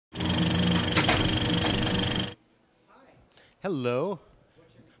Hello,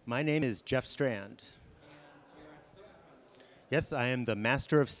 my name is Jeff Strand. Yes, I am the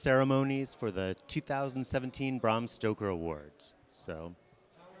Master of Ceremonies for the 2017 Bram Stoker Awards. So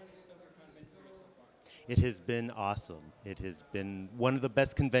it has been awesome. It has been one of the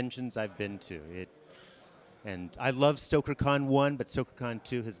best conventions I've been to. And I love StokerCon 1, but StokerCon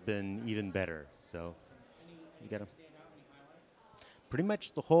 2 has been even better. So you got to pretty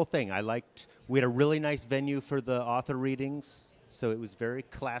much the whole thing. We had a really nice venue for the author readings, so it was very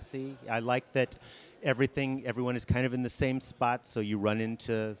classy. I like that everyone is kind of in the same spot, so you run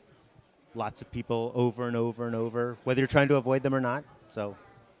into lots of people over and over and over, whether you're trying to avoid them or not. So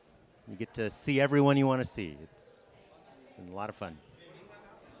you get to see everyone you want to see. It's been a lot of fun.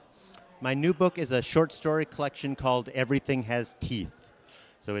 My new book is a short story collection called Everything Has Teeth.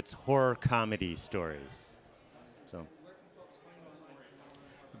 So it's horror comedy stories. So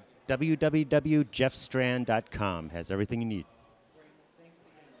www.jeffstrand.com has everything you need.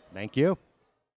 Thank you.